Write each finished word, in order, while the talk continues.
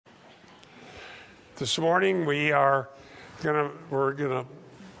This morning we're gonna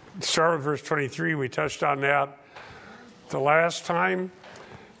start with verse 23. We touched on that the last time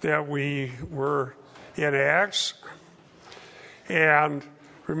that we were in Acts. And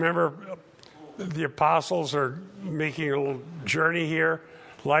remember, the apostles are making a little journey here.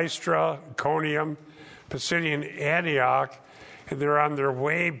 Lystra, Iconium, Pisidian, Antioch, and they're on their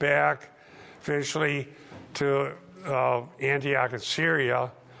way back eventually to Antioch in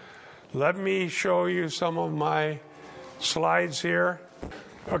Syria. Let me show you some of my slides here.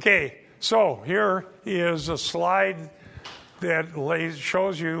 Okay, so here is a slide that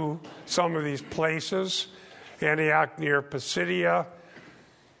shows you some of these places. Antioch near Pisidia,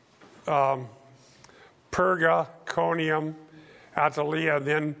 Perga, Iconium, Attalia.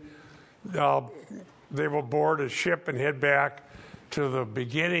 Then they will board a ship and head back to the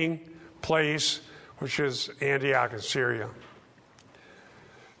beginning place, which is Antioch in Syria.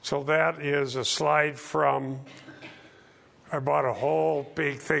 So that is a slide from, I bought a whole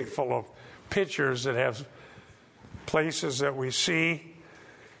big thing full of pictures that have places that we see.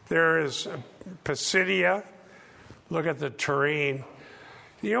 There is Pisidia. Look at the terrain.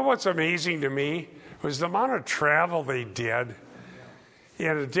 You know what's amazing to me was the amount of travel they did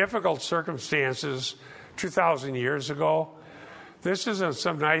in difficult circumstances 2,000 years ago. This isn't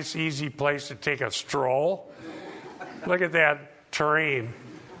some nice, easy place to take a stroll. Look at that terrain.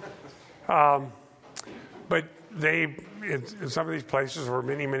 But in some of these places were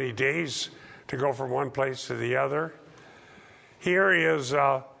many, many days to go from one place to the other. Here is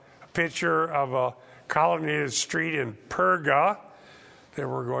a picture of a colonnaded street in Perga that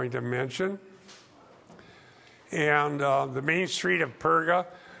we're going to mention. And the main street of Perga,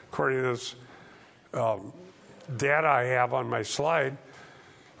 according to this data I have on my slide,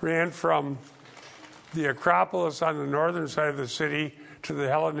 ran from the Acropolis on the northern side of the city to the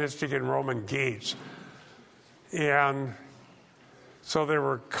Hellenistic and Roman gates. And so there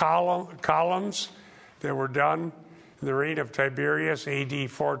were columns that were done in the reign of Tiberius,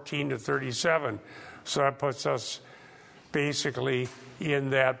 AD 14 to 37. So that puts us basically in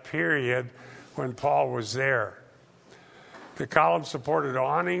that period when Paul was there. The columns supported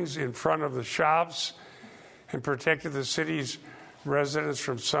awnings in front of the shops and protected the city's residents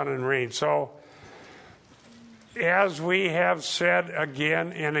from sun and rain. So, as we have said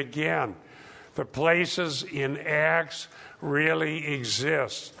again and again, the places in Acts really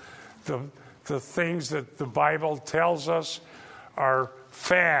exist. The things that the Bible tells us are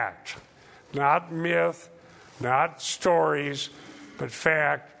fact, not myth, not stories, but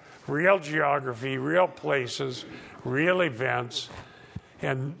fact, real geography, real places, real events,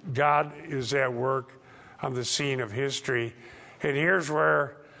 and God is at work on the scene of history. And here's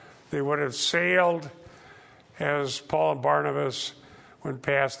where they would have sailed as Paul and Barnabas went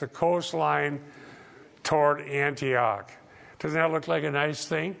past the coastline toward Antioch. Doesn't that look like a nice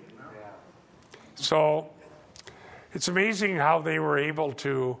thing? Yeah. So it's amazing how they were able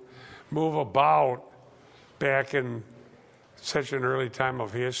to move about back in such an early time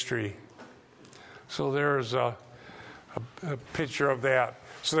of history. So there's a picture of that.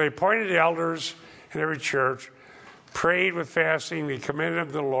 So they appointed elders in every church, prayed with fasting, they commended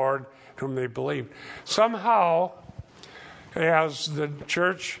the Lord whom they believed. Somehow, as the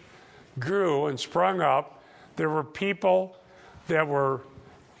church grew and sprung up, there were people that were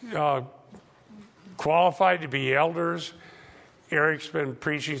qualified to be elders. Eric's been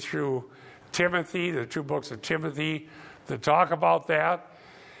preaching through Timothy, the 2 books of Timothy, that talk about that.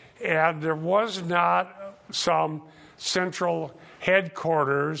 And there was not some central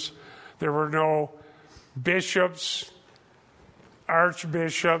headquarters. There were no bishops,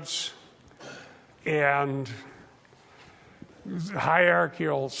 archbishops, and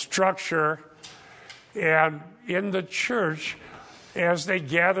hierarchical structure. And in the church, as they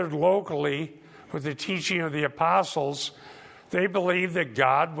gathered locally with the teaching of the apostles, they believed that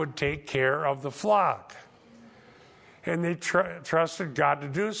God would take care of the flock. And they trusted God to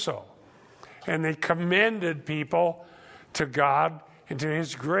do so. And they commended people to God and to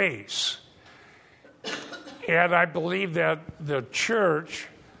His grace. And I believe that the church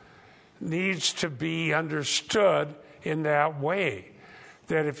needs to be understood in that way.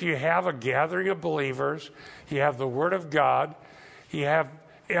 That if you have a gathering of believers, you have the Word of God, you have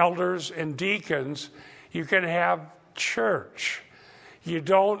elders and deacons, you can have church. You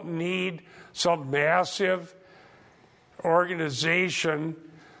don't need some massive organization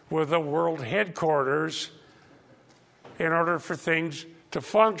with a world headquarters in order for things to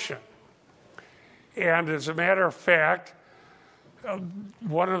function. And as a matter of fact,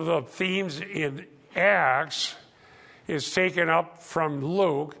 one of the themes in Acts is taken up from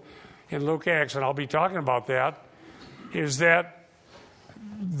Luke in Luke Acts, and I'll be talking about that, is that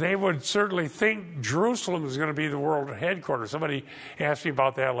they would certainly think Jerusalem is going to be the world headquarters. Somebody asked me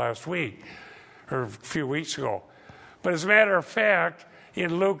about that last week, or a few weeks ago. But as a matter of fact,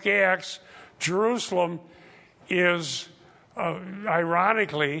 in Luke Acts, Jerusalem is,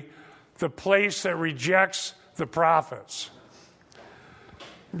 ironically, the place that rejects the prophets.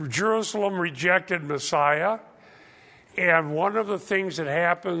 Jerusalem rejected Messiah, and one of the things that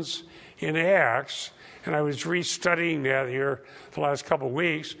happens in Acts, and I was restudying that here the last couple of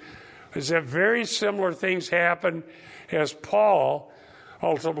weeks, is that very similar things happen as Paul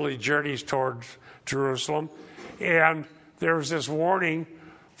ultimately journeys towards Jerusalem. And there was this warning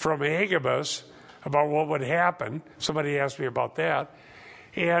from Agabus about what would happen. Somebody asked me about that.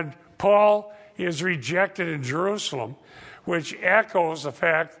 And Paul is rejected in Jerusalem, which echoes the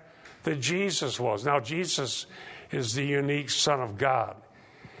fact that Jesus was. Now, Jesus is the unique Son of God,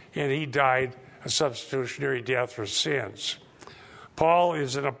 and he died a substitutionary death for sins. Paul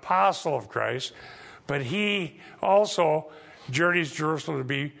is an apostle of Christ, but he also journeys Jerusalem to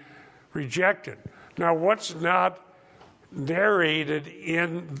be rejected. Now, what's not narrated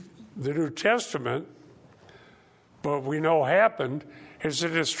in the New Testament, but we know happened, is the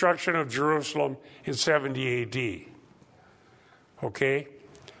destruction of Jerusalem in 70 AD. Okay?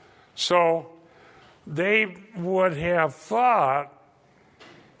 So they would have thought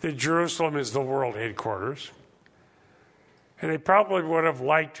that Jerusalem is the world headquarters, and they probably would have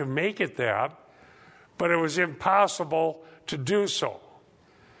liked to make it that, but it was impossible to do so.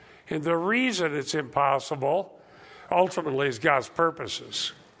 And the reason it's impossible, ultimately, is God's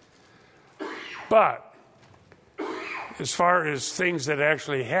purposes. But as far as things that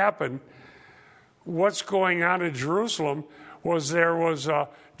actually happened, what's going on in Jerusalem was there was a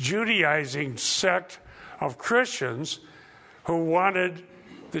Judaizing sect of Christians who wanted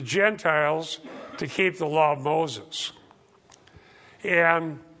the Gentiles to keep the law of Moses.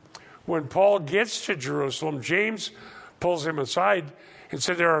 And when Paul gets to Jerusalem, James pulls him aside and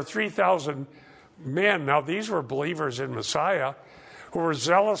said there are 3,000 men. Now, these were believers in Messiah who were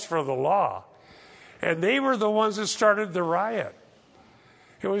zealous for the law. And they were the ones that started the riot.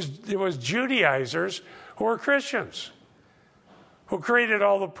 It was Judaizers who were Christians who created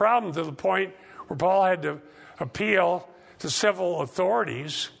all the problems to the point where Paul had to appeal to civil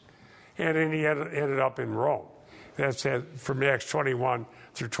authorities, and then he ended up in Rome. That's from Acts 21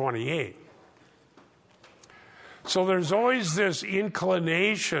 through 28. So there's always this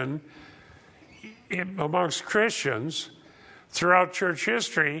inclination amongst Christians throughout church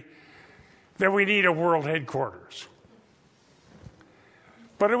history that we need a world headquarters.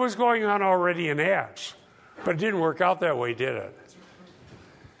 But it was going on already in Acts. But it didn't work out that way, did it?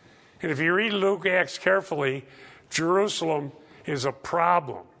 And if you read Luke Acts carefully, Jerusalem is a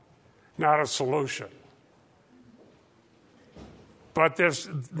problem, not a solution. But that's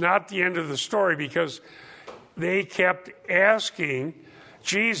not the end of the story, because they kept asking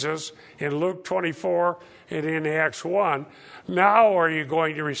Jesus in Luke 24 and in Acts 1, now are you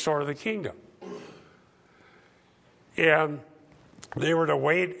going to restore the kingdom? And they were to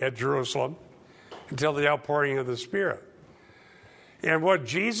wait at Jerusalem until the outpouring of the Spirit. And what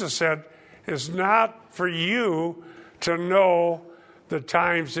Jesus said is not for you to know the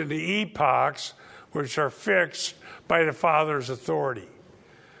times and the epochs which are fixed by the Father's authority.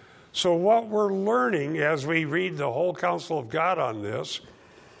 So what we're learning as we read the whole counsel of God on this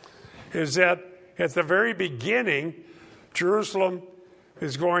is that at the very beginning, Jerusalem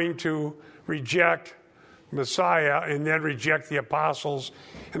is going to reject Messiah and then reject the apostles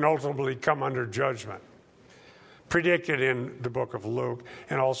and ultimately come under judgment. Predicted in the book of Luke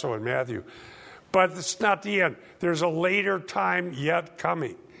and also in Matthew. But it's not the end. There's a later time yet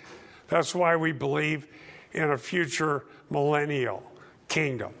coming. That's why we believe in a future millennial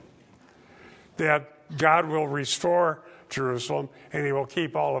kingdom. That God will restore Jerusalem and he will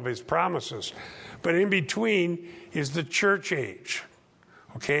keep all of his promises. But in between is the church age.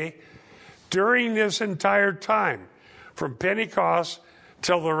 Okay? During this entire time, from Pentecost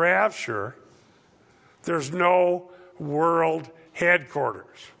till the rapture, there's no world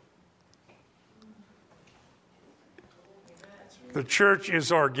headquarters. The church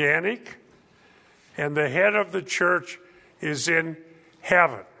is organic, and the head of the church is in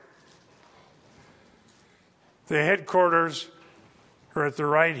heaven. The headquarters are at the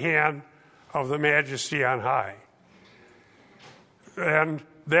right hand of the Majesty on high. And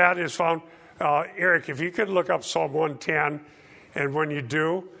that is found. Eric, if you could look up Psalm 110, and when you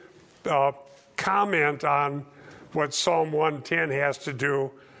do, comment on what Psalm 110 has to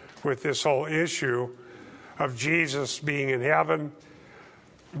do with this whole issue of Jesus being in heaven,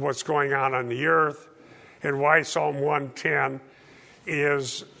 what's going on the earth, and why Psalm 110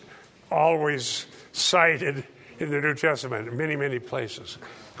 is always cited in the New Testament in many, many places.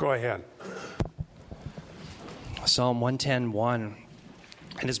 Go ahead. Psalm 110:1.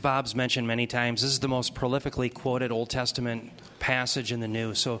 And as Bob's mentioned many times, this is the most prolifically quoted Old Testament passage in the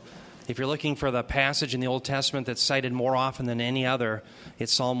New. So if you're looking for the passage in the Old Testament that's cited more often than any other,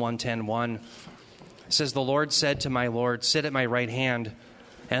 it's Psalm 110:1. It says, "The Lord said to my Lord, sit at my right hand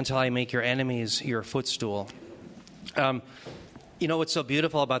until I make your enemies your footstool." You know what's so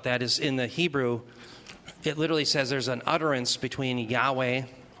beautiful about that is in the Hebrew, it literally says there's an utterance between Yahweh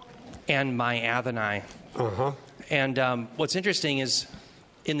and my Adonai. Uh-huh. And what's interesting is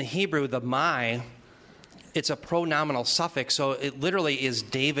in the Hebrew, the my, it's a pronominal suffix. So it literally is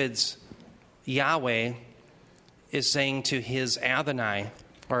David's Yahweh is saying to his Adonai,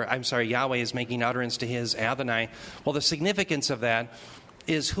 or I'm sorry, Yahweh is making utterance to his Adonai. Well, the significance of that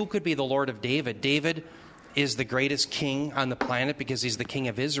is who could be the Lord of David? David is the greatest king on the planet because he's the king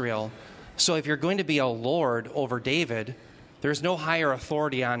of Israel. So if you're going to be a Lord over David, there's no higher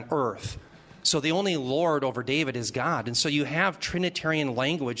authority on earth. So the only Lord over David is God. And so you have Trinitarian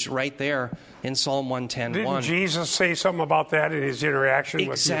language right there in Psalm 110:1. Didn't Jesus say something about that in his interaction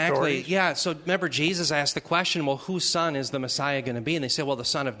with the authorities? Exactly. Yeah. So remember, Jesus asked the question, well, whose son is the Messiah going to be? And they said, well, the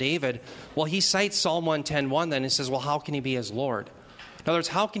son of David. Well, he cites Psalm 110:1 then and says, well, how can he be his Lord? In other words,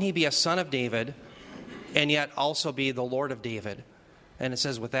 how can he be a son of David and yet also be the Lord of David? And it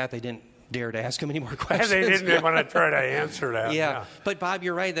says with that, they didn't dare to ask him any more questions. They didn't want to try to answer that. Yeah. But Bob,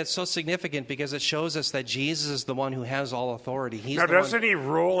 you're right. That's so significant because it shows us that Jesus is the one who has all authority. He's now, the doesn't one... he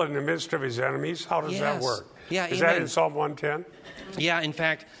rule in the midst of his enemies? How does that work? Yeah, is amen. that in Psalm 110? Yeah, in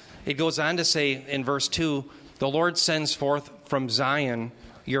fact, it goes on to say in verse 2, the Lord sends forth from Zion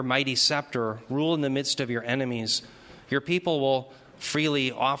your mighty scepter, rule in the midst of your enemies. Your people will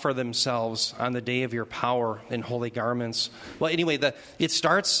freely offer themselves on the day of your power in holy garments. Well, anyway, it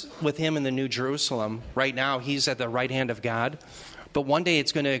starts with him in the New Jerusalem. Right now, he's at the right hand of God. But one day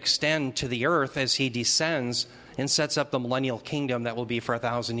it's going to extend to the earth as he descends and sets up the millennial kingdom that will be for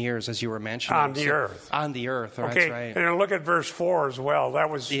 1,000 years, as you were mentioning. On the earth. On the earth, okay. That's right. And look at verse 4 as well. That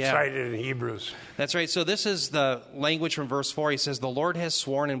was cited in Hebrews. That's right. So this is the language from verse 4. He says, the Lord has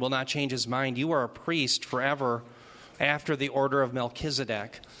sworn and will not change his mind. You are a priest forever after the order of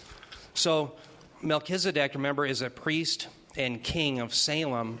Melchizedek. So Melchizedek, remember, is a priest and king of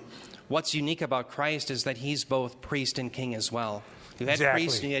Salem. What's unique about Christ is that he's both priest and king as well. You had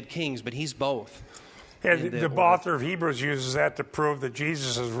priests and you had kings, but he's both. And the author of Hebrews uses that to prove that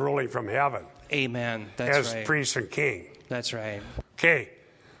Jesus is ruling from heaven. Amen. That's right. As priest and king. That's right. Okay.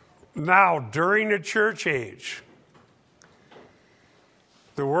 Now, during the church age,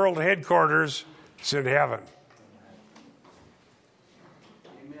 the world headquarters is in heaven.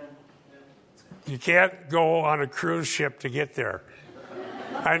 You can't go on a cruise ship to get there.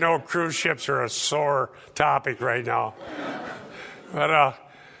 I know cruise ships are a sore topic right now. But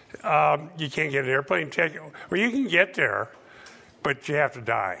you can't get an airplane ticket. Well, you can get there, but you have to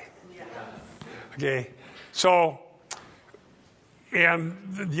die. Okay? So, and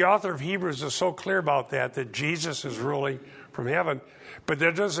the author of Hebrews is so clear about that Jesus is ruling from heaven, but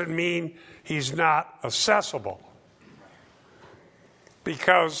that doesn't mean he's not accessible.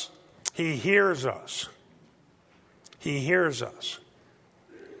 Because he hears us. He hears us.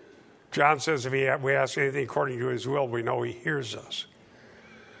 John says if we ask anything according to his will, we know he hears us.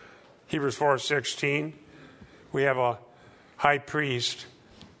 Hebrews 4:16, we have a high priest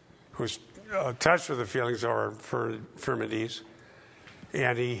who's touched with the feelings of our infirmities,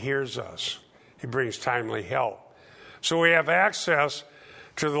 and he hears us. He brings timely help. So we have access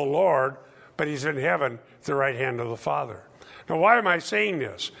to the Lord, but he's in heaven at the right hand of the Father. Now, why am I saying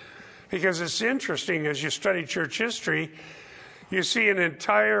this? Because it's interesting as you study church history, you see an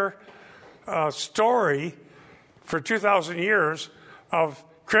entire story for 2,000 years of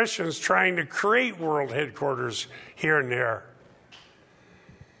Christians trying to create world headquarters here and there.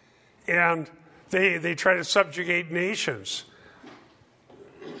 And they try to subjugate nations.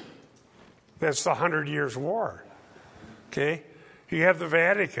 That's the 100 Years' War. Okay? You have the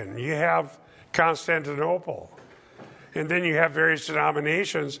Vatican. You have Constantinople. And then you have various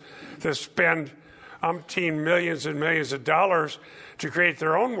denominations that spend umpteen millions and millions of dollars to create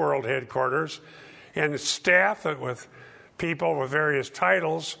their own world headquarters and staff it with people with various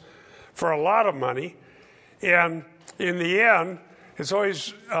titles for a lot of money. And in the end, it's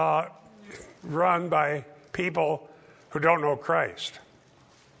always run by people who don't know Christ.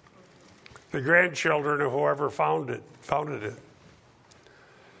 The grandchildren of whoever founded it.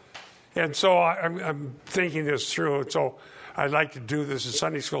 And so I'm thinking this through. So I'd like to do this in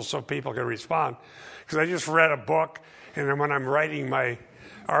Sunday school so people can respond. Because I just read a book, and then when I'm writing my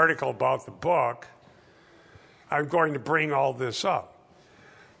article about the book, I'm going to bring all this up.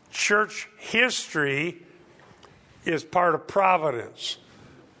 Church history is part of providence.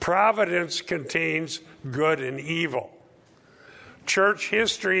 Providence contains good and evil. Church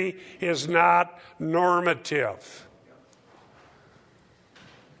history is not normative.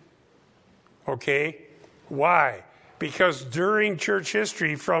 Okay? Why? Because during church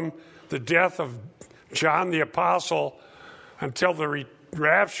history, from the death of John the Apostle until the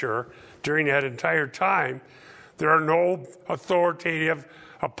rapture, during that entire time, there are no authoritative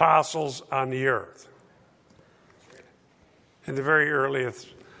apostles on the earth. And the very earliest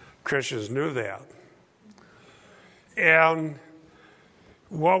Christians knew that. And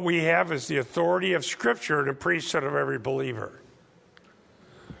what we have is the authority of Scripture and the priesthood of every believer.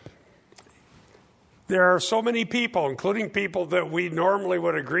 There are so many people, including people that we normally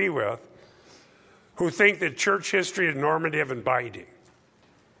would agree with, who think that church history is normative and binding.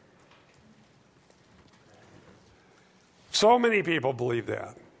 So many people believe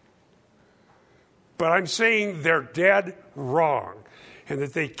that. But I'm saying they're dead wrong and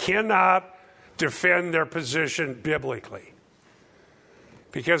that they cannot defend their position biblically.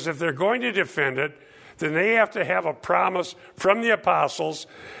 Because if they're going to defend it, then they have to have a promise from the apostles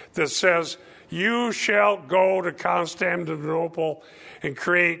that says, you shall go to Constantinople and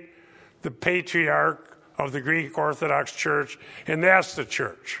create the patriarch of the Greek Orthodox Church, and that's the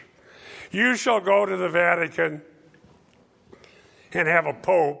church. You shall go to the Vatican and have a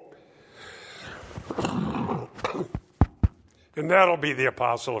pope, and that'll be the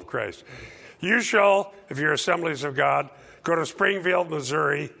apostle of Christ. You shall, if you're Assemblies of God, go to Springfield,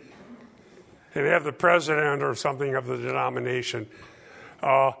 Missouri, and have the president or something of the denomination.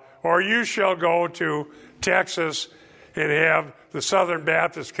 Or you shall go to Texas and have the Southern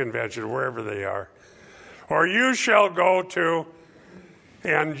Baptist Convention, wherever they are. Or you shall go to,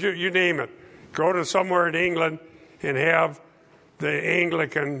 and you name it, go to somewhere in England and have the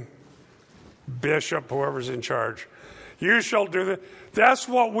Anglican bishop, whoever's in charge. You shall do that. That's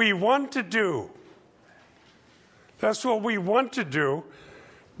what we want to do. That's what we want to do.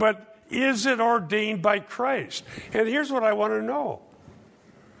 But is it ordained by Christ? And here's what I want to know.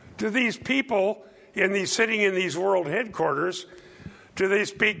 Do these people sitting in these world headquarters, do they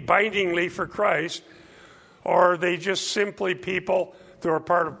speak bindingly for Christ? Or are they just simply people that are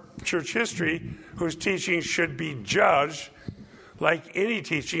part of church history whose teaching should be judged like any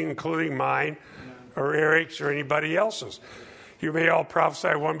teaching, including mine or Eric's or anybody else's? You may all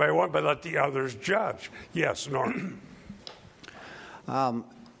prophesy one by one, but let the others judge. Yes, Norm.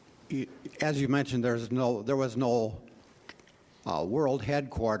 As you mentioned, there was no world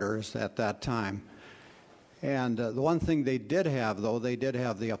headquarters at that time. And the one thing they did have, though, they did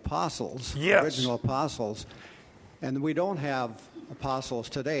have the apostles, yes. Original apostles. And we don't have apostles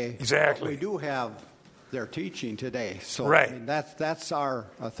today. Exactly. We do have their teaching today. So right. I mean, that's our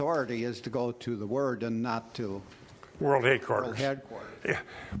authority, is to go to the Word and not to world headquarters. World headquarters. Yeah.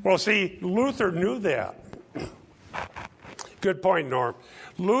 Well, see, Luther knew that. Good point, Norm.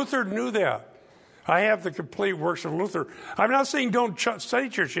 Luther knew that. I have the complete works of Luther. I'm not saying don't study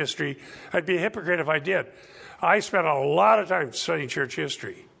church history. I'd be a hypocrite if I did. I spent a lot of time studying church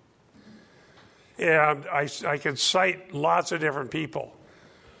history. And I can cite lots of different people.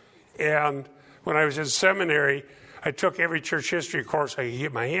 And when I was in seminary, I took every church history course I could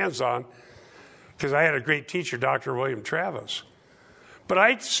get my hands on because I had a great teacher, Dr. William Travis. But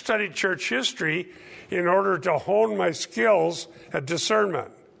I studied church history in order to hone my skills at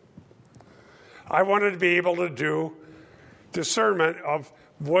discernment. I wanted to be able to do discernment of,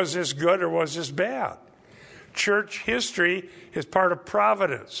 was this good or was this bad? Church history is part of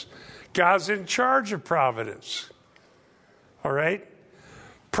providence. God's in charge of providence. All right?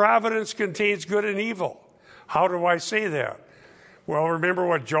 Providence contains good and evil. How do I say that? Well, remember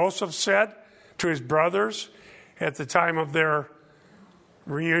what Joseph said to his brothers at the time of their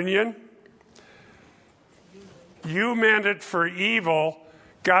reunion? You meant it for evil,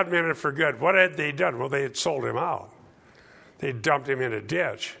 God meant it for good. What had they done? Well, they had sold him out. They dumped him in a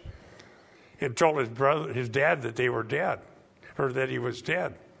ditch and told his dad that they were dead, or that he was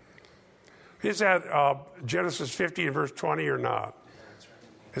dead. Is that Genesis 50 and verse 20 or not?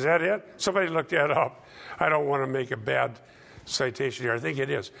 Is that it? Somebody look that up. I don't want to make a bad citation here. I think it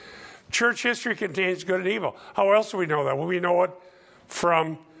is. Church history contains good and evil. How else do we know that? Well, we know it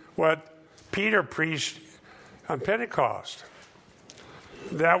from what Peter preached on Pentecost.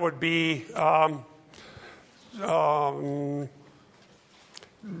 That would be Dan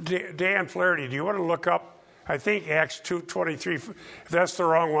Flaherty. Do you want to look up I think Acts 2:23. If that's the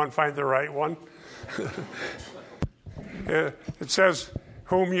wrong one, find the right one. It says,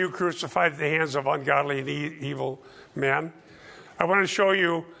 whom you crucified at the hands of ungodly and evil men. I want to show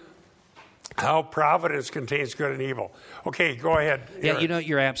you how providence contains good and evil. Okay, go ahead. Yeah,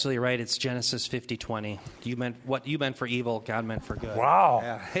 you're absolutely right. It's Genesis 50:20. What you meant for evil, God meant for good. Wow.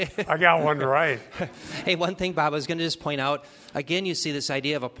 Yeah. I got one right. Hey, one thing, Bob, I was going to just point out, again, you see this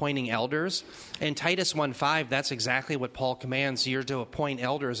idea of appointing elders. In Titus 1:5, that's exactly what Paul commands. You're to appoint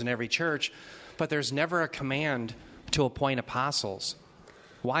elders in every church, but there's never a command to appoint apostles.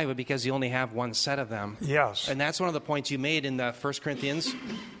 Why? Because you only have one set of them. Yes. And that's one of the points you made in the 1 Corinthians,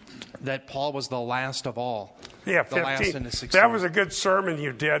 that Paul was the last of all. Yeah, 15. The last in the 16. That was a good sermon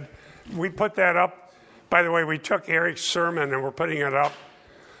you did. We put that up. By the way, we took Eric's sermon and we're putting it up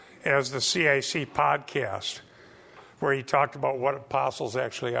as the CIC podcast, where he talked about what apostles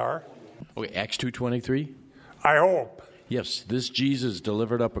actually are. Okay, Acts 2:23? I hope. Yes, this Jesus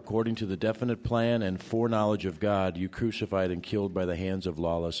delivered up according to the definite plan and foreknowledge of God, you crucified and killed by the hands of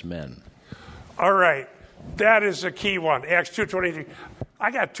lawless men. All right. That is a key one. Acts 2:23. I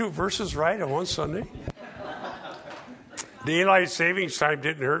got 2 verses right on one Sunday. Daylight savings time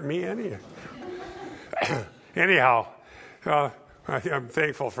didn't hurt me anyhow. I'm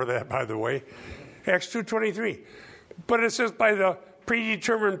thankful for that, by the way. Acts 2:23. But it says by the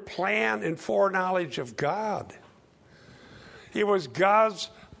predetermined plan and foreknowledge of God. It was God's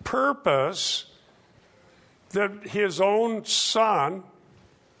purpose that his own son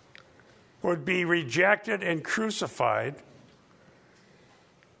would be rejected and crucified,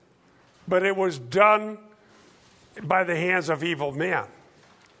 but it was done by the hands of evil men.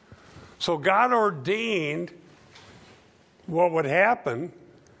 So God ordained what would happen,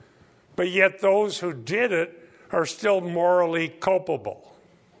 but yet those who did it are still morally culpable.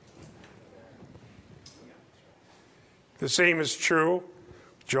 The same is true,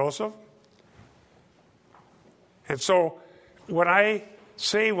 Joseph. And so when I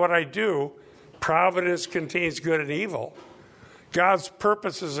say what I do, providence contains good and evil. God's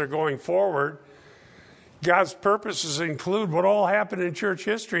purposes are going forward. God's purposes include what all happened in church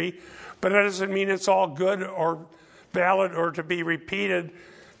history, but that doesn't mean it's all good or valid or to be repeated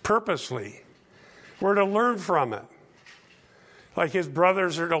purposely. We're to learn from it. Like his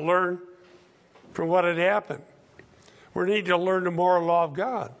brothers are to learn from what had happened. We need to learn the moral law of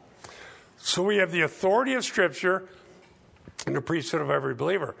God. So we have the authority of Scripture and the priesthood of every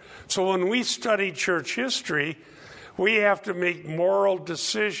believer. So when we study church history, we have to make moral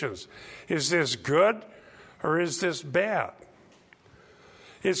decisions. Is this good or is this bad?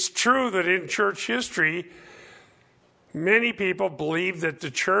 It's true that in church history, many people believed that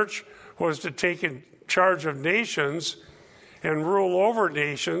the church was to take in charge of nations and rule over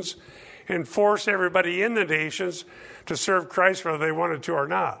nations and force everybody in the nations to serve Christ whether they wanted to or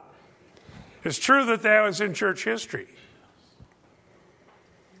not. It's true that that was in church history.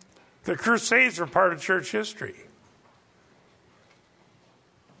 The Crusades were part of church history.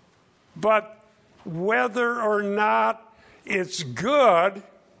 But whether or not it's good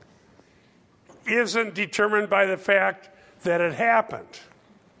isn't determined by the fact that it happened.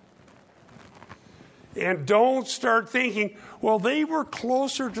 And don't start thinking, well, they were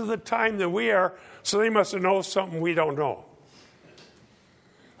closer to the time than we are, so they must have known something we don't know.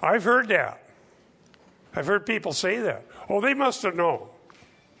 I've heard that. I've heard people say that. Oh, they must have known.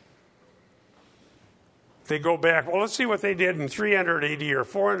 They go back, well, let's see what they did in 300 AD or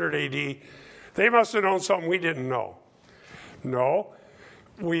 400 AD. They must have known something we didn't know. No.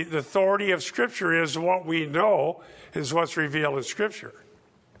 The authority of Scripture is what we know is what's revealed in Scripture.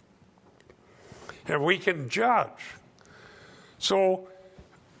 And we can judge. So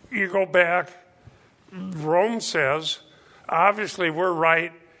you go back, Rome says, obviously we're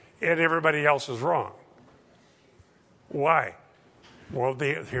right and everybody else is wrong. Why? Well,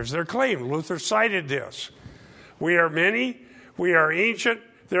 here's their claim. Luther cited this. We are many, we are ancient,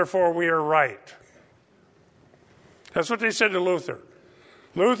 therefore we are right. That's what they said to Luther.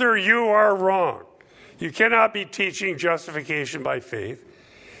 Luther, you are wrong. You cannot be teaching justification by faith.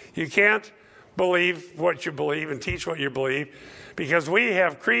 You can't believe what you believe and teach what you believe because we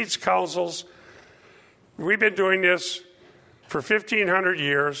have creeds, councils. We've been doing this for 1,500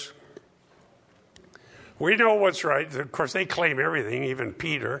 years. We know what's right. Of course, they claim everything, even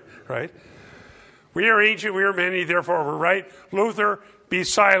Peter, right? We are ancient, we are many, therefore we're right. Luther, be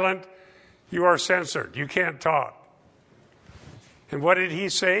silent. You are censored. You can't talk. And what did he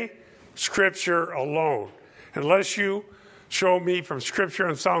say? Scripture alone. Unless you show me from Scripture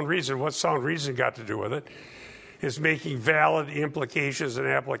and sound reason, what sound reason got to do with it, is making valid implications and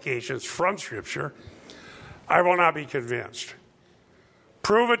applications from Scripture. I will not be convinced.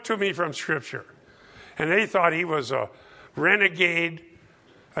 Prove it to me from Scripture. And they thought he was a renegade,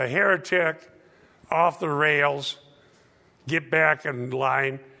 a heretic, off the rails, get back in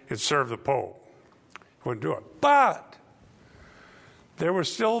line and serve the Pope. Wouldn't do it. But there were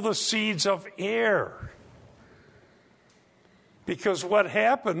still the seeds of error. Because what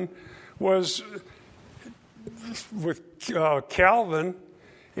happened was with Calvin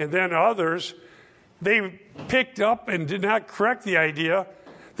and then others, they picked up and did not correct the idea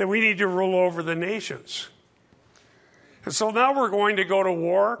that we need to rule over the nations. And so now we're going to go to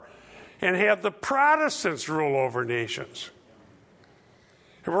war and have the Protestants rule over nations.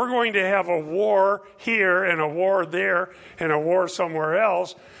 And we're going to have a war here and a war there and a war somewhere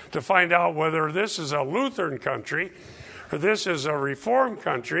else to find out whether this is a Lutheran country or this is a Reformed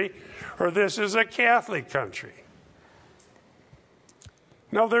country or this is a Catholic country.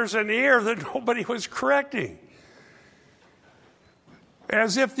 Now, there's an error that nobody was correcting.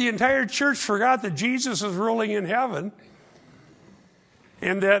 As if the entire church forgot that Jesus is ruling in heaven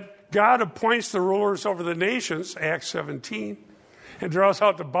and that God appoints the rulers over the nations, Acts 17, and draws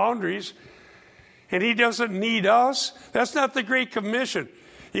out the boundaries, and he doesn't need us. That's not the Great Commission.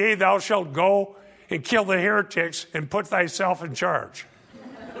 Yea, thou shalt go and kill the heretics and put thyself in charge.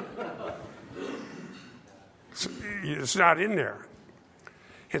 It's not in there.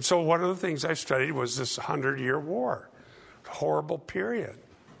 And so one of the things I studied was this 100-year war, horrible period.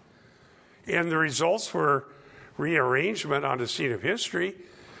 And the results were rearrangement on the scene of history.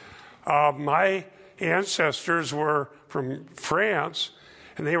 My ancestors were from France,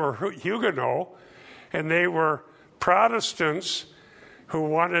 and they were Huguenot, and they were Protestants who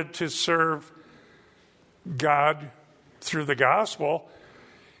wanted to serve God through the gospel.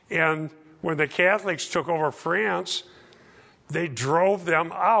 And when the Catholics took over France, they drove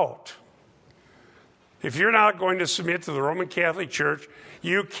them out. If you're not going to submit to the Roman Catholic Church,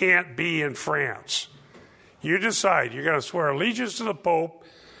 you can't be in France. You decide you're going to swear allegiance to the Pope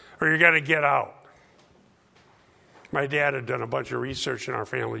or you're going to get out. My dad had done a bunch of research in our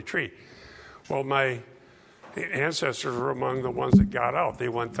family tree. Well, my ancestors were among the ones that got out. They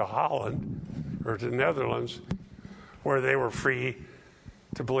went to Holland or to the Netherlands where they were free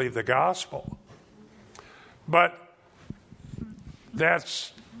to believe the gospel. But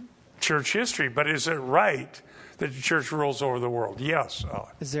that's church history. But is it right that the church rules over the world? Yes.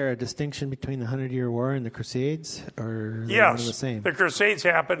 Is there a distinction between the 100-Year War and the Crusades? Or are they yes. one and the same? The Crusades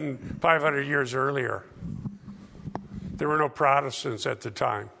happened 500 years earlier. There were no Protestants at the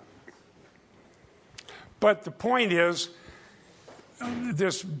time. But the point is,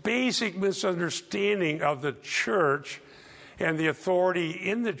 this basic misunderstanding of the church and the authority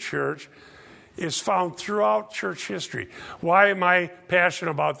in the church is found throughout church history. Why am I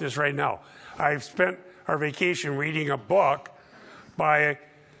passionate about this right now? I've spent our vacation reading a book by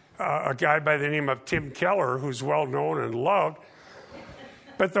a guy by the name of Tim Keller, who's well known and loved.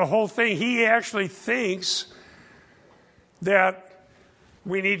 But the whole thing, he actually thinks that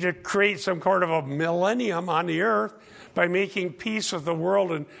we need to create some kind of a millennium on the earth by making peace with the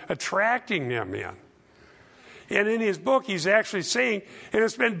world and attracting them in. And in his book, he's actually saying, and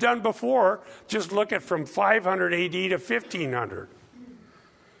it's been done before, just look at from 500 AD to 1500.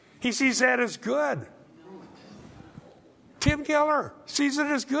 He sees that as good. Tim Keller sees it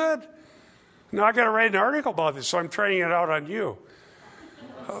as good. Now, I got to write an article about this, so I'm trying it out on you.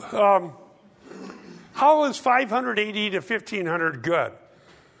 How is 500 AD to 1500 good?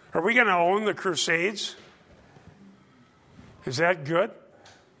 Are we going to own the Crusades? Is that good?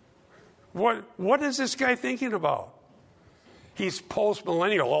 What is this guy thinking about? He's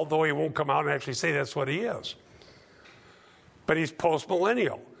post-millennial, although he won't come out and actually say that's what he is. But he's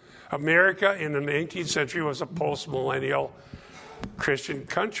post-millennial. America in the 19th century was a post-millennial Christian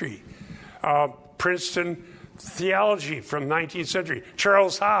country. Princeton theology from 19th century.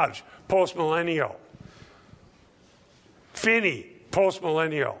 Charles Hodge, post-millennial. Finney,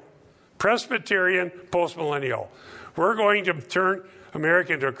 post-millennial. Presbyterian, post-millennial. We're going to turn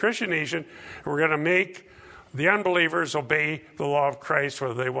America into a Christian nation, and we're going to make the unbelievers obey the law of Christ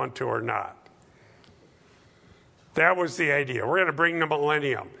whether they want to or not. That was the idea. We're going to bring the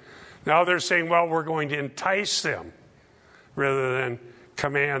millennium. Now they're saying, well, we're going to entice them rather than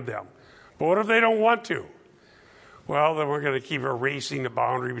command them. But what if they don't want to? Well, then we're going to keep erasing the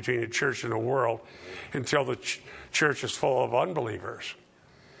boundary between the church and the world until the church is full of unbelievers.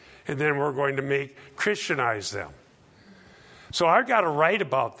 And then we're going to Christianize them. So I've got to write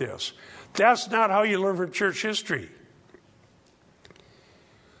about this. That's not how you learn from church history.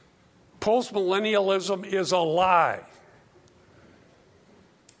 Postmillennialism is a lie.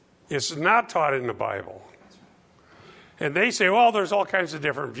 It's not taught in the Bible. And they say, well, there's all kinds of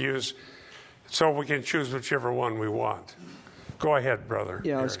different views, so we can choose whichever one we want. Go ahead, brother.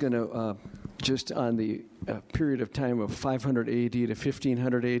 Yeah, I was going to, just on the period of time of 500 AD to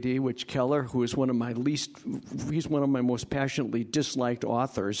 1500 AD, which Keller, who is he's one of my most passionately disliked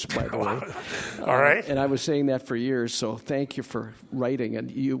authors, by the way. All right. And I was saying that for years, so thank you for writing.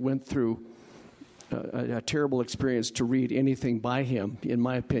 And you went through a terrible experience to read anything by him, in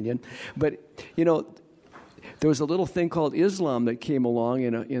my opinion. But, there was a little thing called Islam that came along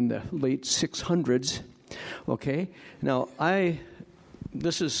in the late 600s. Okay? Now,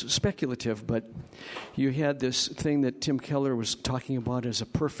 this is speculative, but you had this thing that Tim Keller was talking about as a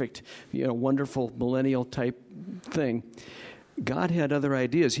perfect, wonderful millennial type thing. God had other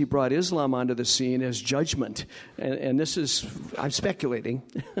ideas. He brought Islam onto the scene as judgment. And this is, I'm speculating,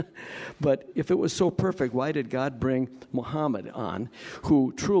 but if it was so perfect, why did God bring Muhammad on,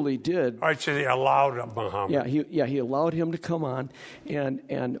 who truly did? I'd say he allowed Muhammad. He allowed him to come on,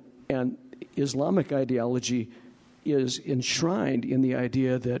 and Islamic ideology is enshrined in the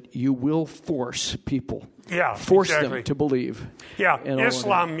idea that you will force people, force them to believe. Yeah,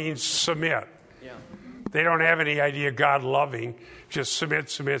 Islam means submit. They don't have any idea God loving, just submit,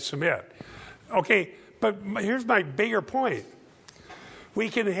 submit, submit. Okay, but here's my bigger point. We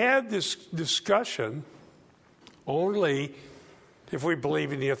can have this discussion only if we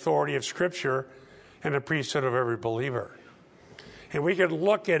believe in the authority of Scripture and the priesthood of every believer. And we can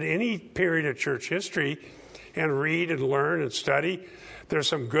look at any period of church history and read and learn and study. There's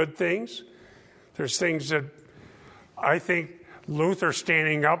some good things. There's things that I think Luther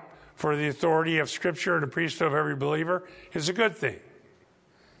standing up for the authority of Scripture and the priesthood of every believer is a good thing.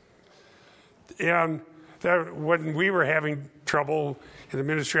 And that when we were having trouble in the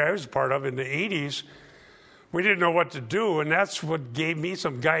ministry I was a part of in the 80s, we didn't know what to do, and that's what gave me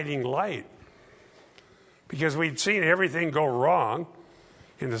some guiding light. Because we'd seen everything go wrong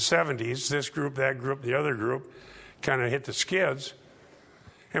in the 70s, this group, that group, the other group, kind of hit the skids.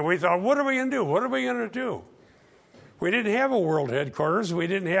 And we thought, what are we going to do? What are we going to do? We didn't have a world headquarters. We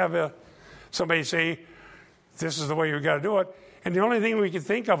didn't have somebody say, this is the way we've got to do it. And the only thing we could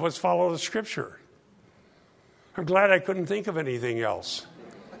think of was follow the Scripture. I'm glad I couldn't think of anything else.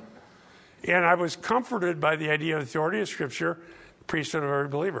 And I was comforted by the idea of the authority of Scripture, priesthood of every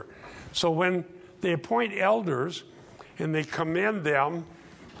believer. So when they appoint elders and they commend them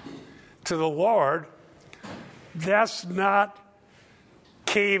to the Lord, that's not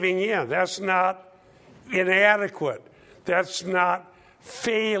caving in. That's not inadequate. That's not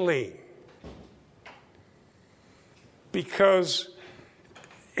failing. Because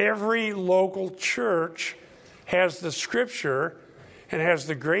every local church has the Scripture and has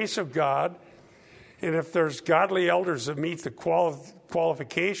the grace of God. And if there's godly elders that meet the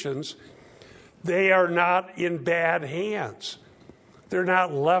qualifications, they are not in bad hands. They're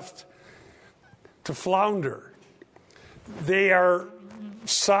not left to flounder. They are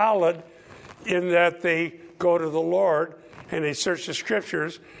solid in that they go to the Lord and they search the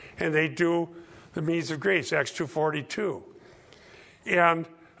Scriptures and they do the means of grace, Acts 2:42. And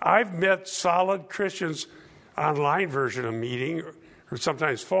I've met solid Christians, online version of meeting or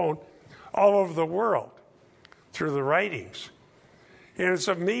sometimes phone, all over the world through the writings. And it's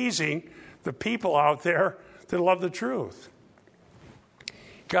amazing the people out there that love the truth.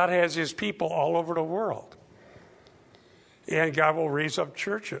 God has his people all over the world. And God will raise up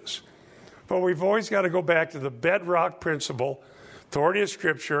churches. But we've always got to go back to the bedrock principle, authority of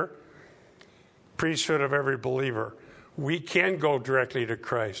Scripture, priesthood of every believer. We can go directly to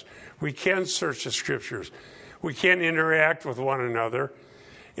Christ. We can search the Scriptures. We can interact with one another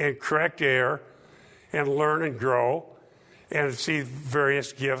and correct error and learn and grow and see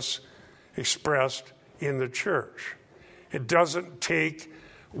various gifts expressed in the church. It doesn't take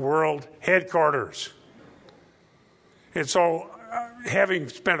world headquarters. And so, having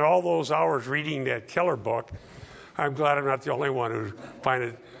spent all those hours reading that Keller book, I'm glad I'm not the only one who find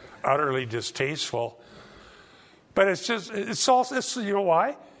it utterly distasteful. But it's you know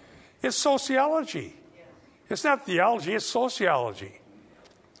why? It's sociology. It's not theology, it's sociology.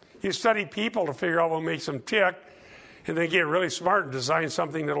 You study people to figure out what makes them tick, and then get really smart and design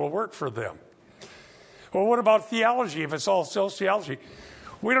something that will work for them. Well, what about theology if it's all sociology?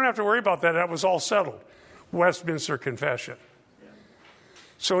 We don't have to worry about that. That was all settled. Westminster Confession.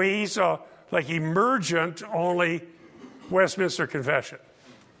 So he's like emergent only Westminster Confession.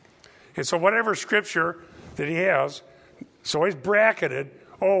 And so whatever Scripture that he has, so he's bracketed.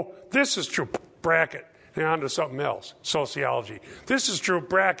 Oh, this is true, bracket. And on to something else, sociology. This is true,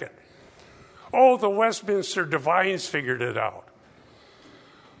 bracket. Oh, the Westminster Divines figured it out.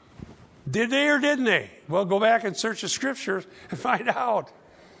 Did they or didn't they? Well, go back and search the scriptures and find out.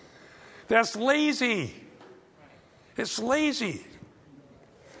 That's lazy. It's lazy.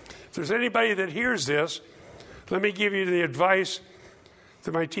 If there's anybody that hears this, let me give you the advice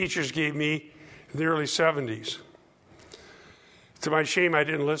that my teachers gave me in the early 70s. To my shame, I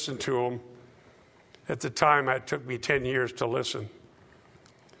didn't listen to them. At the time, it took me 10 years to listen.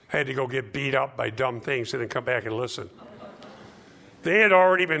 I had to go get beat up by dumb things and then come back and listen. They had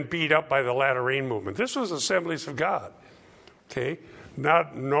already been beat up by the latter rain movement. This was Assemblies of God, okay?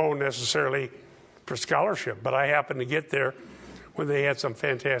 Not known necessarily for scholarship, but I happened to get there when they had some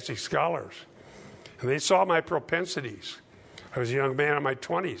fantastic scholars. And they saw my propensities. I was a young man in my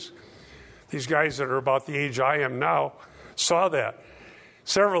 20s. These guys that are about the age I am now saw that.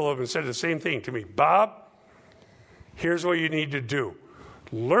 Several of them said the same thing to me. Bob, here's what you need to do.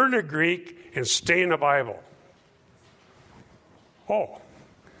 Learn the Greek and stay in the Bible. Oh,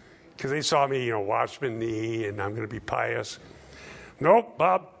 because they saw me, watchman knee, and I'm going to be pious. Nope,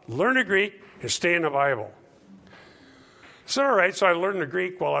 Bob, learn the Greek and stay in the Bible. So, all right, so I learned the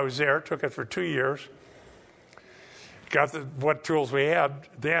Greek while I was there. Took it for 2 years. Got what tools we had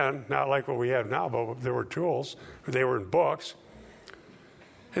then, not like what we have now, but there were tools. They were in books.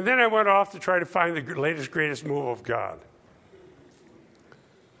 And then I went off to try to find the latest, greatest move of God.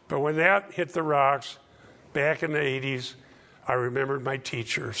 But when that hit the rocks back in the 80s, I remembered my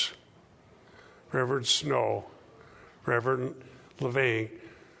teachers, Reverend Snow, Reverend Levine,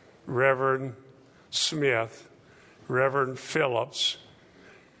 Reverend Smith, Reverend Phillips,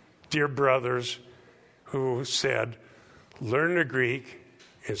 dear brothers who said, learn the Greek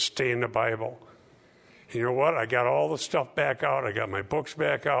and stay in the Bible. And you know what? I got all the stuff back out. I got my books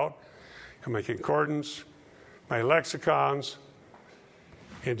back out, and my concordance, my lexicons,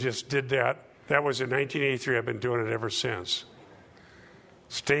 and just did that. That was in 1983. I've been doing it ever since.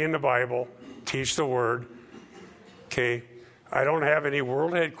 Stay in the Bible, teach the Word. Okay? I don't have any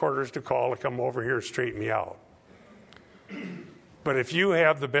world headquarters to call to come over here and straighten me out. But if you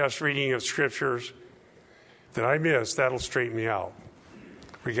have the best reading of scriptures that I miss, that'll straighten me out.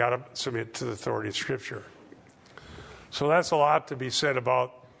 We got to submit to the authority of Scripture. So that's a lot to be said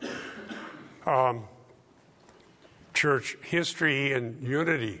about church history and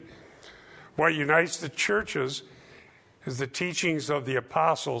unity. What unites the churches is the teachings of the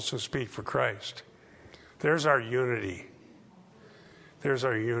apostles who speak for Christ. There's our unity. There's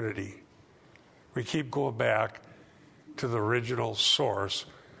our unity. We keep going back to the original source,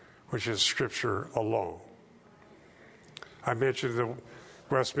 which is Scripture alone. I mentioned the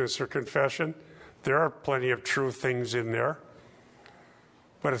Westminster Confession. There are plenty of true things in there,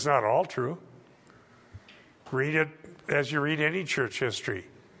 but it's not all true. Read it as you read any church history.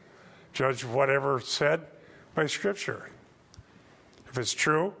 Judge whatever said by Scripture. If it's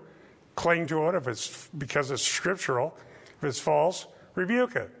true, cling to it. If it's because it's scriptural, if it's false,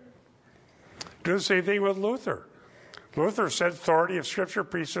 rebuke it. Do the same thing with Luther. Luther said, authority of Scripture,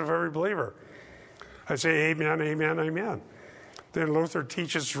 priesthood of every believer. I say, amen, amen, amen. Then Luther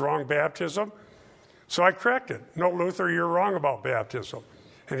teaches wrong baptism. So I correct it. No, Luther, you're wrong about baptism.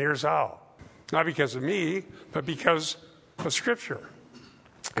 And here's how. Not because of me, but because of Scripture.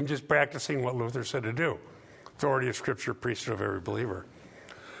 I'm just practicing what Luther said to do. Authority of Scripture, priesthood of every believer.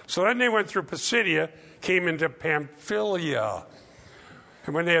 So then they went through Pisidia, came into Pamphylia.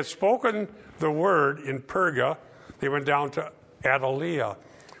 And when they had spoken the word in Perga, they went down to Attalia.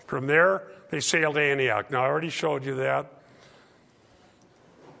 From there, they sailed to Antioch. Now, I already showed you that.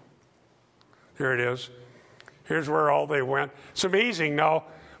 Here it is. Here's where all they went. It's amazing. Now,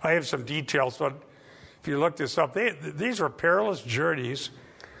 I have some details, but if you look this up, these were perilous journeys.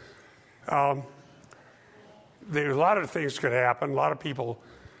 A lot of things could happen. A lot of people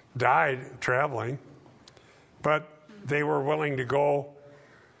died traveling, but they were willing to go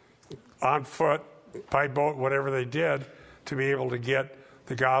on foot, by boat, whatever they did, to be able to get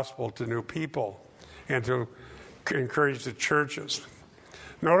the gospel to new people and to encourage the churches.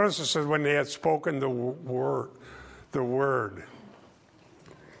 Notice it says when they had spoken the word.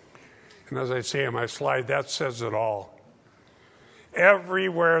 And as I say in my slide, that says it all.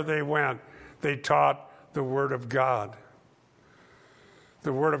 Everywhere they went, they taught the Word of God.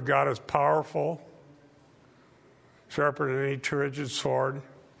 The Word of God is powerful, sharper than any two-edged sword.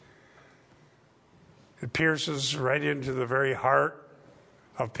 It pierces right into the very heart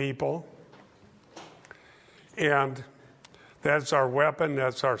of people. And that's our weapon,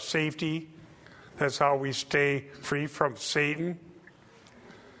 that's our safety. That's how we stay free from Satan.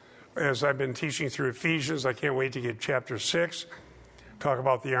 As I've been teaching through Ephesians, I can't wait to get chapter 6, talk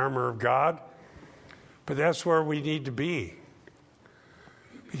about the armor of God. But that's where we need to be.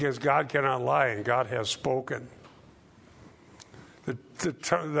 because God cannot lie and God has spoken.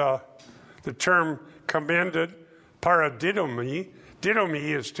 The term commended, paradidomi, didomi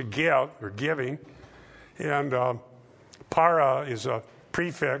is to give or giving, and para is a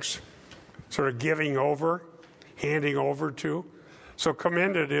prefix, sort of giving over, handing over to. So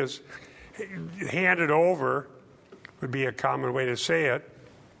commended is handed over, would be a common way to say it,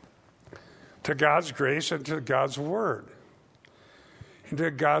 to God's grace and to God's word, and to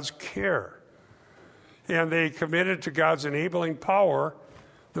God's care. And they committed to God's enabling power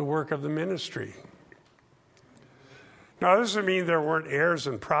the work of the ministry. Now, this doesn't mean there weren't errors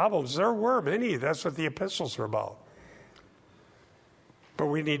and problems. There were many. That's what the epistles are about. But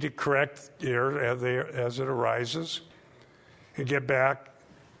we need to correct error as it arises and get back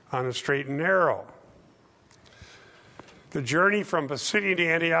on a straight and narrow. The journey from Pisidian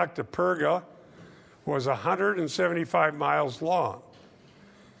Antioch to Perga was 175 miles long.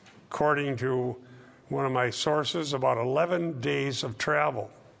 According to one of my sources, about 11 days of travel.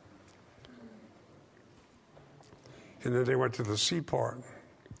 And then they went to the seaport.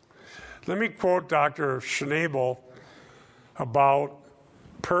 Let me quote Dr. Schnabel about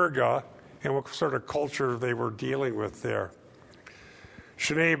Perga and what sort of culture they were dealing with there.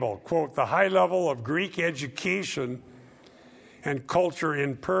 Schnabel, quote, "The high level of Greek education and culture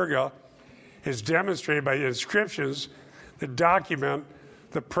in Perga is demonstrated by inscriptions that document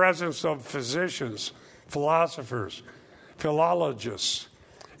the presence of physicians, philosophers, philologists,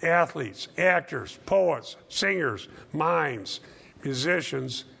 athletes, actors, poets, singers, mimes,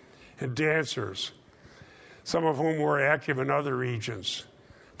 musicians, and dancers, some of whom were active in other regions.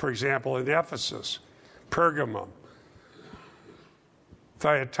 For example, in Ephesus, Pergamum,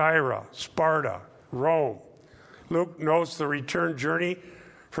 Thyatira, Sparta, Rome." Luke notes the return journey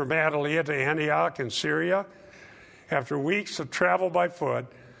from Attalia to Antioch in Syria. After weeks of travel by foot,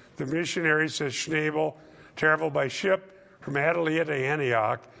 the missionary, says Schnabel, traveled by ship from Attalia to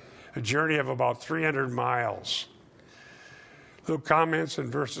Antioch, a journey of about 300 miles. Luke comments in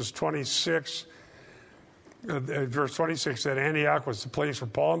verse 26 that Antioch was the place where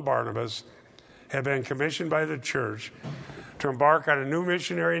Paul and Barnabas had been commissioned by the church to embark on a new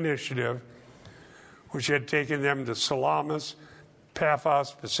missionary initiative which had taken them to Salamis,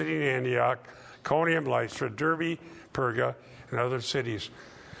 Paphos, Pisidian Antioch, Iconium, Lystra, Derbe, Perga, and other cities.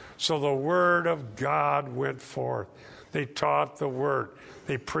 So the word of God went forth. They taught the word.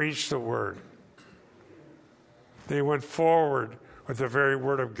 They preached the word. They went forward with the very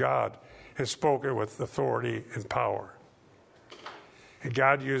word of God and spoke it with authority and power. And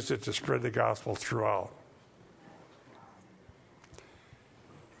God used it to spread the gospel throughout.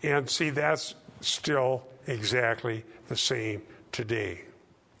 And see, that's still exactly the same today.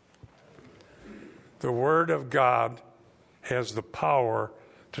 The Word of God has the power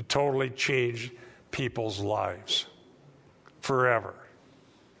to totally change people's lives forever.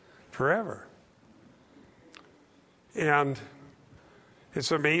 Forever. And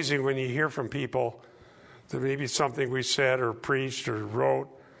it's amazing when you hear from people that maybe something we said or preached or wrote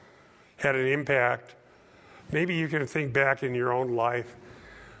had an impact. Maybe you can think back in your own life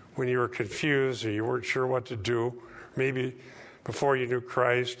when you were confused or you weren't sure what to do. Maybe before you knew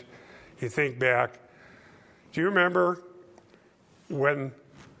Christ, you think back. Do you remember when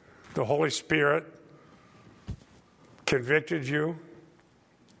the Holy Spirit convicted you?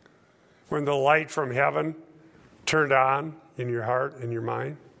 When the light from heaven turned on in your heart and your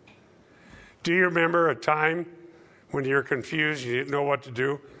mind? Do you remember a time when you're confused, you didn't know what to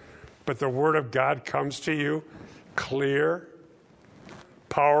do, but the Word of God comes to you clear,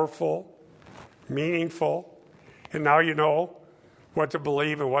 powerful, meaningful, and now you know what to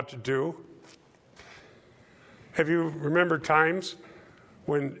believe and what to do? Have you remembered times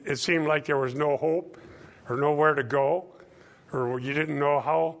when it seemed like there was no hope or nowhere to go, or you didn't know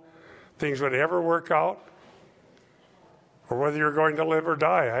how things would ever work out, or whether you're going to live or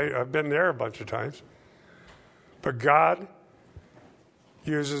die? I've been there a bunch of times. But God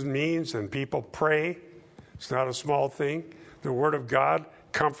uses means, and people pray. It's not a small thing. The Word of God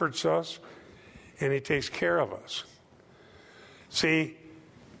comforts us, and He takes care of us. See,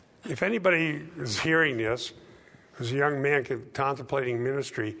 if anybody is hearing this, as a young man contemplating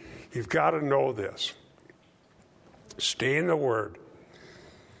ministry, you've got to know this. Stay in the Word.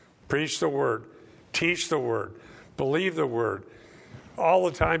 Preach the Word. Teach the Word. Believe the Word. All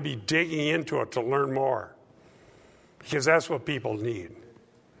the time be digging into it to learn more. Because that's what people need.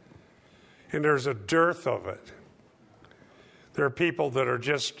 And there's a dearth of it. There are people that are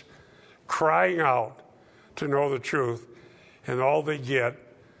just crying out to know the truth, and all they get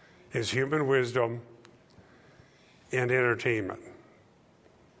is human wisdom and entertainment.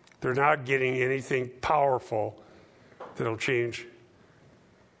 They're not getting anything powerful that'll change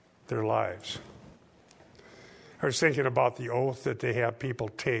their lives. I was thinking about the oath that they have people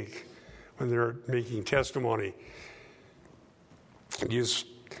take when they're making testimony. You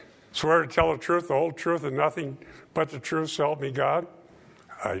swear to tell the truth, the whole truth, and nothing but the truth, so help me God?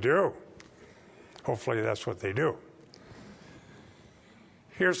 I do. Hopefully that's what they do.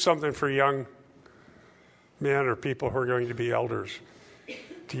 Here's something for young men or people who are going to be elders.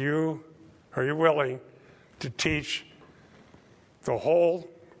 Are you willing to teach the whole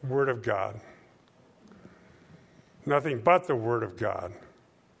Word of God? Nothing but the Word of God.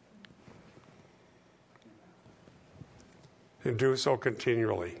 And do so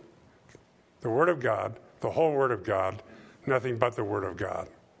continually. The Word of God, the whole Word of God, nothing but the Word of God.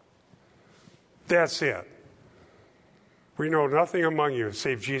 That's it. We know nothing among you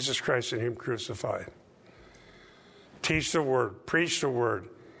save Jesus Christ and Him crucified. Teach the Word, preach the Word.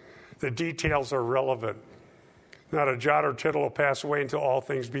 The details are relevant. Not a jot or tittle will pass away until all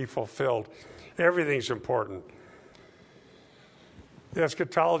things be fulfilled. Everything's important.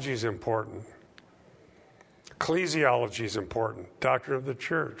 Eschatology is important. Ecclesiology is important. Doctrine of the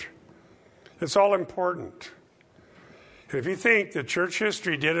church. It's all important. And if you think that church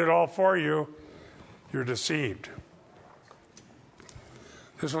history did it all for you, you're deceived.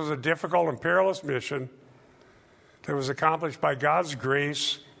 This was a difficult and perilous mission that was accomplished by God's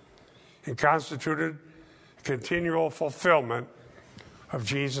grace and constituted continual fulfillment of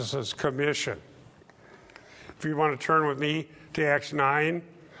Jesus' commission. If you want to turn with me to Acts 9,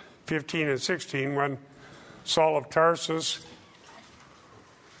 15 and 16, when Saul of Tarsus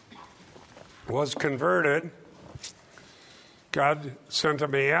was converted, God sent a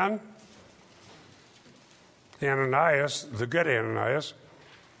man, Ananias, the good Ananias,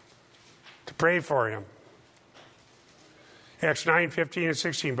 to pray for him. Acts 9, 15 and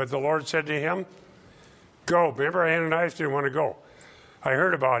 16, but the Lord said to him, go. Remember, Ananias didn't want to go. I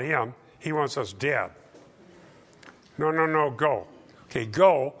heard about him. He wants us dead. No, go. Okay,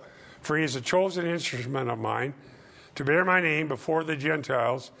 go, for he is a chosen instrument of mine to bear my name before the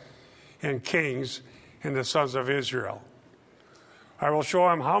Gentiles and kings and the sons of Israel. I will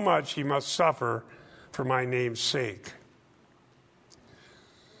show him how much he must suffer for my name's sake.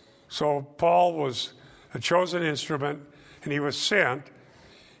 So Paul was a chosen instrument, and he was sent,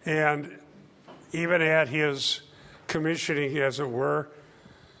 and even at his commissioning, as it were,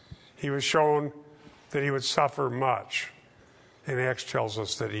 he was shown that he would suffer much. And Acts tells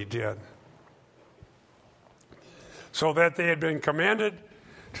us that he did. So that they had been commended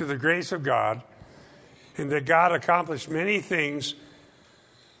to the grace of God, and that God accomplished many things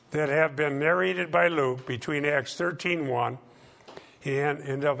that have been narrated by Luke between Acts 13:1 and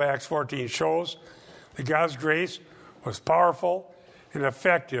end of Acts 14, shows that God's grace was powerful and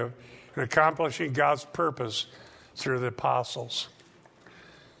effective in accomplishing God's purpose through the apostles.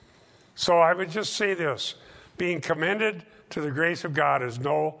 So I would just say this: being commended to the grace of God is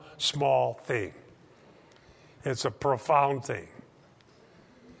no small thing. It's a profound thing.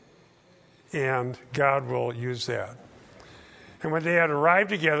 And God will use that. And when they had arrived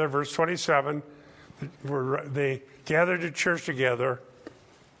together, verse 27, they gathered the church together,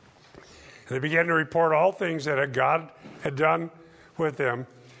 and they began to report all things that God had done with them,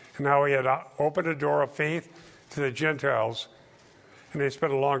 and how he had opened a door of faith to the Gentiles, and they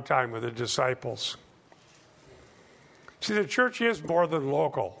spent a long time with the disciples. See, the church is more than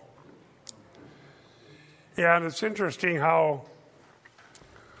local. And it's interesting how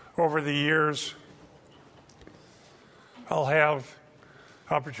over the years I'll have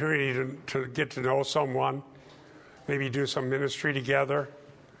opportunity to get to know someone, maybe do some ministry together.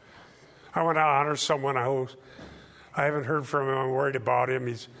 I want to honor someone who I haven't heard from him. I'm worried about him.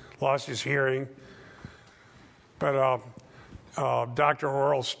 He's lost his hearing. But Dr.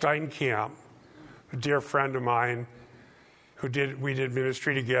 Oral Steinkamp, a dear friend of mine, we did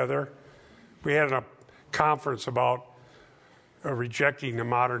ministry together. We had a conference about rejecting the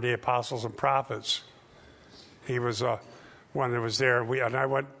modern day apostles and prophets. He was one that was there. And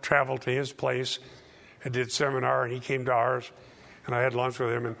I traveled to his place and did seminar, and he came to ours, and I had lunch with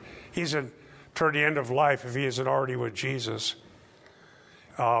him. And he's toward the end of life, if he isn't already with Jesus.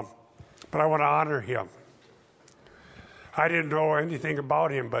 But I want to honor him. I didn't know anything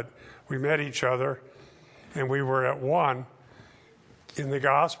about him, but we met each other, and we were at one in the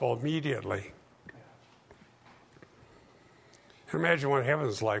gospel immediately. Imagine what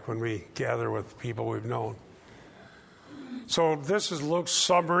heaven's like when we gather with people we've known. So this is Luke's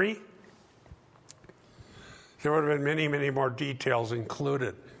summary. There would have been many, many more details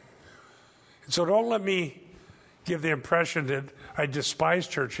included. And so don't let me give the impression that I despise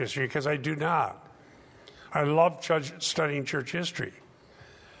church history, because I do not. I love studying church history,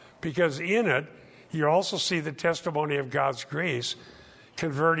 because in it, you also see the testimony of God's grace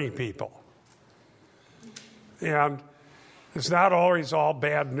converting people. And it's not always all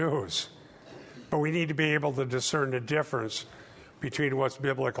bad news, but we need to be able to discern the difference between what's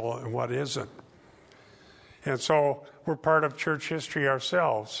biblical and what isn't. And so we're part of church history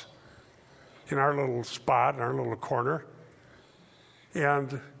ourselves in our little spot, in our little corner.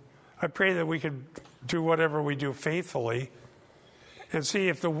 And I pray that we could do whatever we do faithfully and see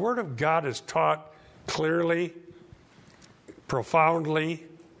if the Word of God is taught clearly, profoundly,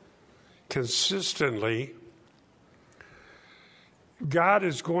 consistently. God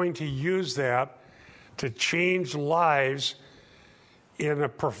is going to use that to change lives in a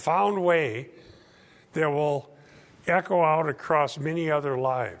profound way that will echo out across many other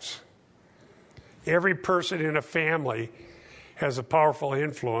lives. Every person in a family has a powerful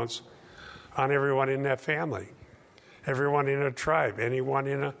influence on everyone in that family, everyone in a tribe, anyone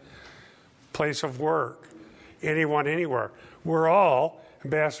in a place of work, anyone anywhere. We're all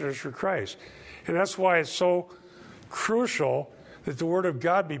ambassadors for Christ. And that's why it's so crucial that the Word of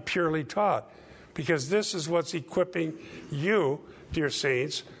God be purely taught, because this is what's equipping you, dear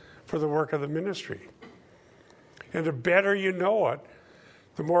saints, for the work of the ministry. And the better you know it,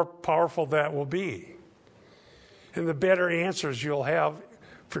 the more powerful that will be. And the better answers you'll have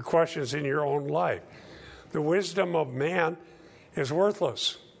for questions in your own life. The wisdom of man is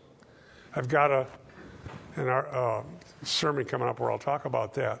worthless. I've got a sermon coming up where I'll talk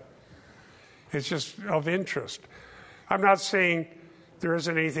about that. It's just of interest. I'm not saying there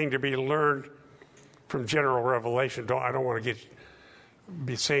isn't anything to be learned from general revelation. I don't want to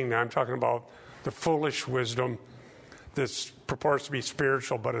be saying that. I'm talking about the foolish wisdom that purports to be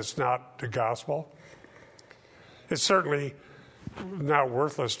spiritual, but it's not the gospel. It's certainly not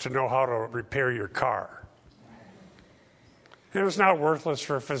worthless to know how to repair your car. And it's not worthless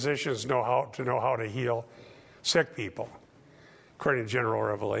for physicians to know how to heal sick people, according to general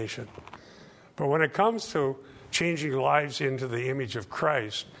revelation. But when it comes to changing lives into the image of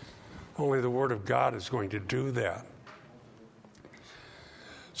Christ, only the Word of God is going to do that.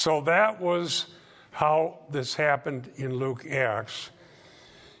 So that was how this happened in Luke Acts.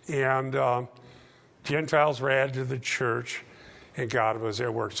 And Gentiles were added to the church, and God was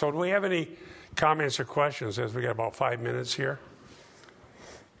at work. So do we have any comments or questions, as we got about 5 minutes here?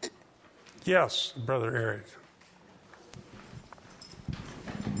 Yes, Brother Eric.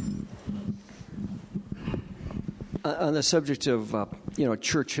 On the subject of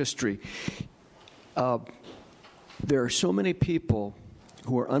church history, there are so many people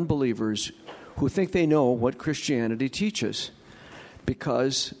who are unbelievers who think they know what Christianity teaches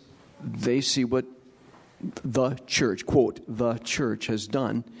because they see what the church, quote, the church has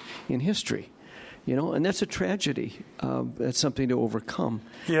done in history. And that's a tragedy. That's something to overcome.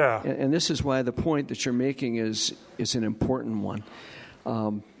 Yeah. And this is why the point that you're making is an important one.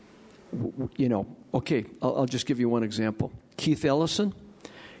 Okay, I'll just give you one example. Keith Ellison,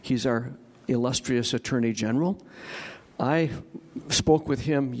 he's our illustrious Attorney General. I spoke with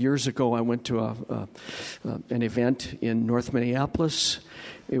him years ago. I went to an event in North Minneapolis.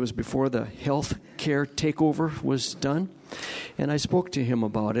 It was before the health care takeover was done. And I spoke to him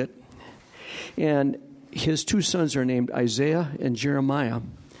about it. And his two sons are named Isaiah and Jeremiah.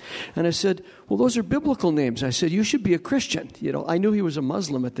 And I said, well, those are biblical names. I said, you should be a Christian. I knew he was a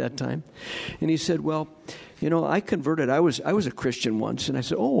Muslim at that time. And he said, well, I converted. I was a Christian once. And I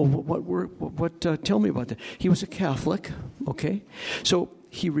said, oh, what tell me about that. He was a Catholic, okay? So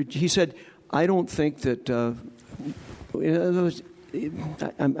he said, I don't think that,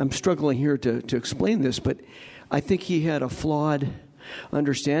 I'm struggling here to explain this, but I think he had a flawed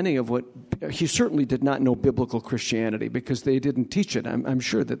understanding of what he certainly did not know biblical Christianity because they didn't teach it. I'm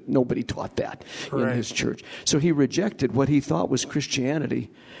sure that nobody taught that in his church. So he rejected what he thought was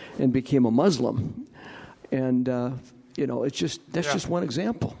Christianity and became a Muslim. And it's just one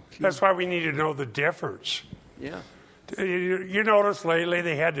example. That's why we need to know the difference. Yeah. You notice lately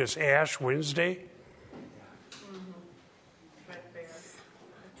they had this Ash Wednesday.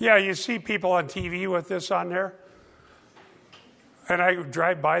 Yeah, you see people on TV with this on there. And I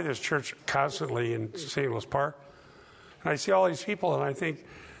drive by this church constantly in St. Louis Park, and I see all these people, and I think,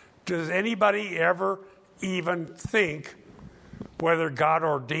 does anybody ever even think whether God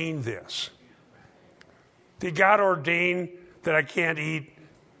ordained this? Did God ordain that I can't eat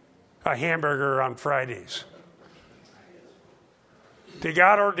a hamburger on Fridays? Did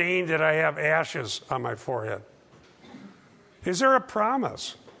God ordain that I have ashes on my forehead? Is there a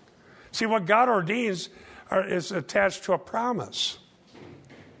promise? See, what God ordains is attached to a promise.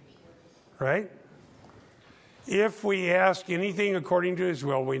 Right? If we ask anything according to his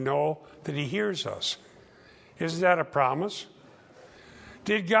will, we know that he hears us. Isn't that a promise?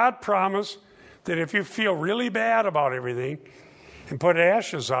 Did God promise that if you feel really bad about everything and put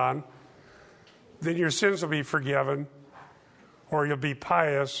ashes on, then your sins will be forgiven, or you'll be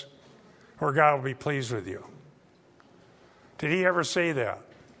pious, or God will be pleased with you? Did he ever say that?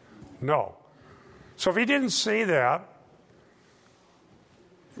 No. So if he didn't say that,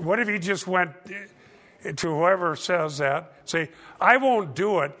 what if he just went to whoever says that, say, I won't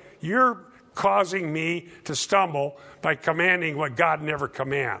do it. You're causing me to stumble by commanding what God never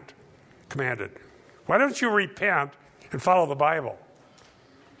commanded. Why don't you repent and follow the Bible?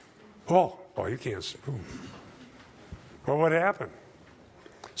 Oh, you can't. Well, what happened?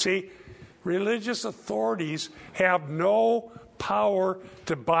 See, religious authorities have no power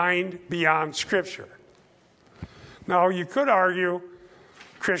to bind beyond Scripture. Now, you could argue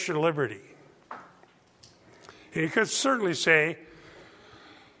Christian liberty. And you could certainly say,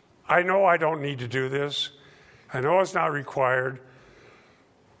 I know I don't need to do this. I know it's not required.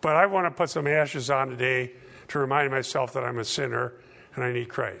 But I want to put some ashes on today to remind myself that I'm a sinner and I need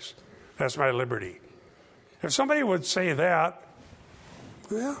Christ. That's my liberty. If somebody would say that,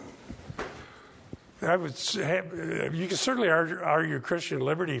 well, I would say, you can certainly argue Christian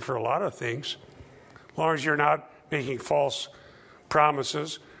liberty for a lot of things, as long as you're not making false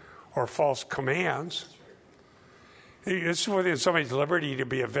promises or false commands. It's within somebody's liberty to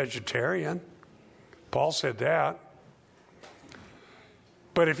be a vegetarian. Paul said that.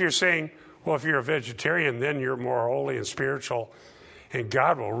 But if you're saying, well, if you're a vegetarian, then you're more holy and spiritual, and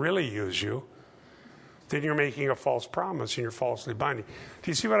God will really use you, then you're making a false promise and you're falsely binding.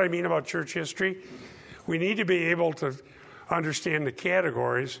 Do you see what I mean about church history? We need to be able to understand the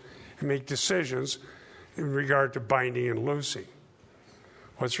categories and make decisions in regard to binding and loosing.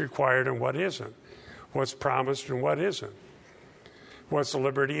 What's required and what isn't. What's promised and what isn't. What's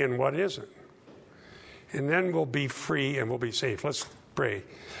liberty and what isn't. And then we'll be free and we'll be safe. Let's pray.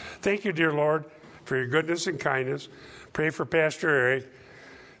 Thank you, dear Lord, for your goodness and kindness. Pray for Pastor Eric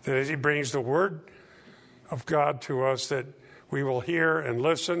that as he brings the word of God to us, that we will hear and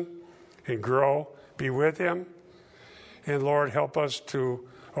listen and grow. Be with him. And Lord, help us to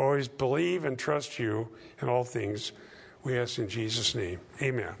always believe and trust you in all things. We ask in Jesus' name.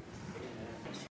 Amen.